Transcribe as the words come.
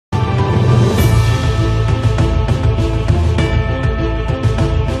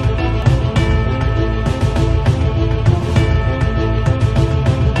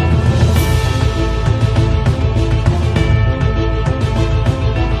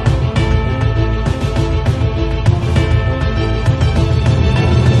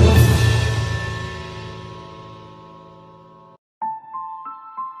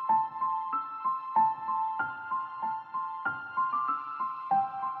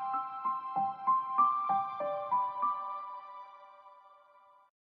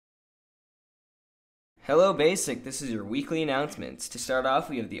Hello Basic, this is your weekly announcements. To start off,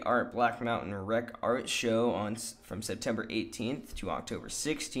 we have the Art Black Mountain Rec Art Show from September 18th to October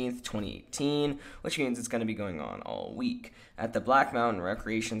 16th, 2018, which means it's going to be going on all week at the Black Mountain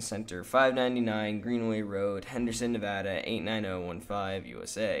Recreation Center, 599 Greenway Road, Henderson, Nevada, 89015,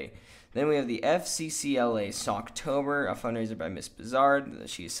 USA. Then we have the FCCLA Socktober, a fundraiser by Miss Bizarre.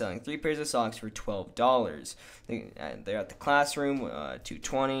 She is selling 3 pairs of socks for $12. They're at the classroom,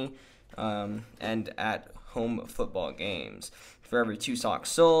 $220. And at home football games. For every 2 socks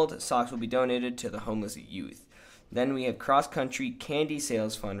sold, socks will be donated to the homeless youth. Then we have cross-country candy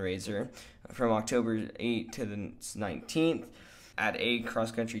sales fundraiser from October 8th to the 19th. Add a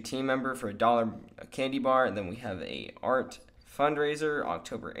cross-country team member for $1 a candy bar. And then we have a art fundraiser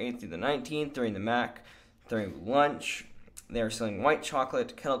October 8th through the 19th during the MAC during lunch. They are selling white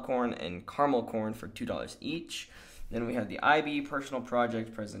chocolate, kettle corn, and caramel corn for $2 each. Then we have the IB Personal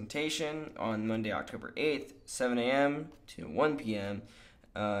Project presentation on Monday, October 8th, 7 a.m. to 1 p.m.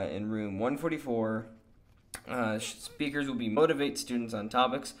 In room 144. Speakers will be motivate students on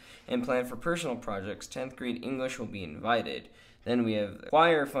topics and plan for personal projects. 10th grade English will be invited. Then we have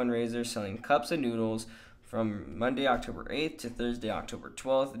choir fundraiser selling cups of noodles from Monday, October 8th to Thursday, October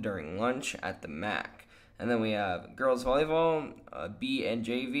 12th during lunch at the MAC. And then we have girls volleyball, B and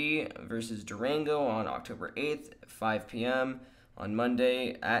JV versus Durango on October 8th, 5 p.m. on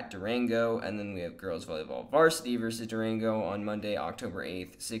Monday at Durango. And then we have girls volleyball varsity versus Durango on Monday, October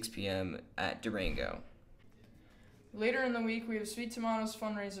 8th, 6 p.m. at Durango. Later in the week, we have Sweet Tomatoes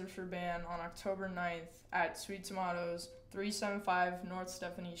fundraiser for band on October 9th at Sweet Tomatoes, 375 North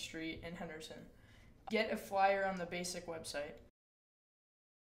Stephanie Street in Henderson. Get a flyer on the Basic website.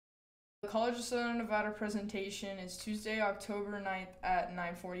 The College of Southern Nevada presentation is Tuesday, October 9th at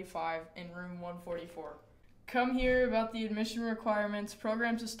 9:45 in room 144. Come hear about the admission requirements,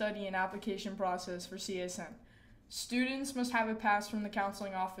 programs of study, and application process for CSN. Students must have a pass from the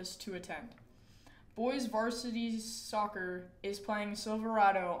counseling office to attend. Boys varsity soccer is playing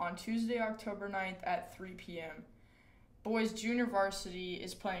Silverado on Tuesday, October 9th at 3 p.m. Boys junior varsity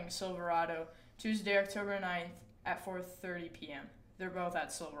is playing Silverado Tuesday, October 9th at 4:30 p.m. They're both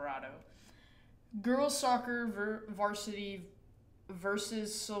at Silverado. Girls soccer varsity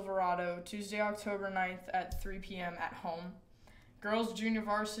versus Silverado, Tuesday, October 9th at 3 p.m. at home. Girls junior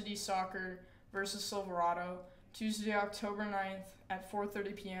varsity soccer versus Silverado, Tuesday, October 9th at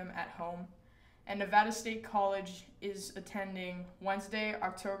 4:30 p.m. at home. And Nevada State College is attending Wednesday,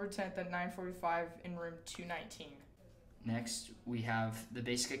 October 10th at 9:45 in room 219. Next, we have the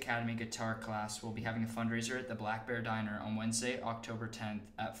Basic Academy guitar class. We'll be having a fundraiser at the Black Bear Diner on Wednesday, October 10th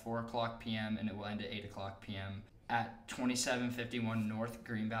at 4 o'clock p.m. and it will end at 8 o'clock p.m. at 2751 North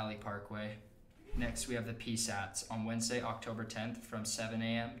Green Valley Parkway. Next, we have the PSATs on Wednesday, October 10th from 7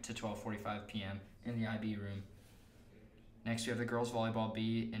 a.m. to 12:45 p.m. in the IB room. Next, we have the girls volleyball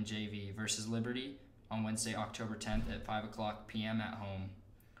B and JV versus Liberty on Wednesday, October 10th at 5 o'clock p.m. at home.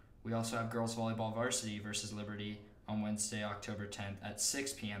 We also have girls volleyball varsity versus Liberty on Wednesday, October 10th at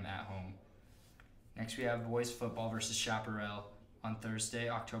 6 p.m. at home. Next, we have boys football versus Chaparral on Thursday,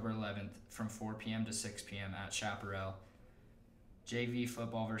 October 11th from 4 p.m. to 6 p.m. at Chaparral. JV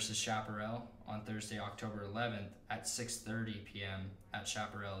football versus Chaparral on Thursday, October 11th at 6:30 p.m. at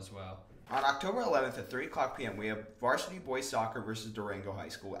Chaparral as well. On October 11th at 3 o'clock p.m., we have varsity boys soccer versus Durango High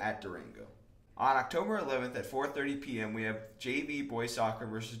School at Durango. On October 11th at 4:30 p.m., we have JV boys soccer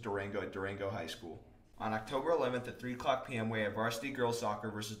versus Durango at Durango High School. On October 11th at 3 o'clock p.m., we have varsity girls soccer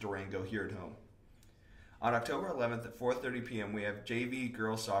versus Durango here at home. On October 11th at 4:30 p.m., we have JV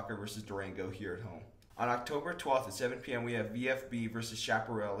girls soccer versus Durango here at home. On October 12th at 7 p.m., we have VFB versus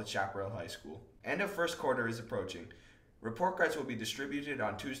Chaparral at Chaparral High School. End of first quarter is approaching. Report cards will be distributed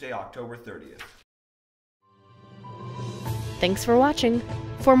on Tuesday, October 30th. Thanks for watching.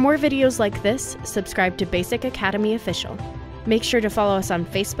 For more videos like this, subscribe to Basic Academy Official. Make sure to follow us on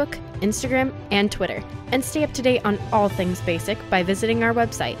Facebook, Instagram, and Twitter, and stay up to date on all things basic by visiting our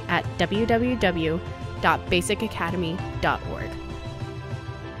website at www.basicacademy.org.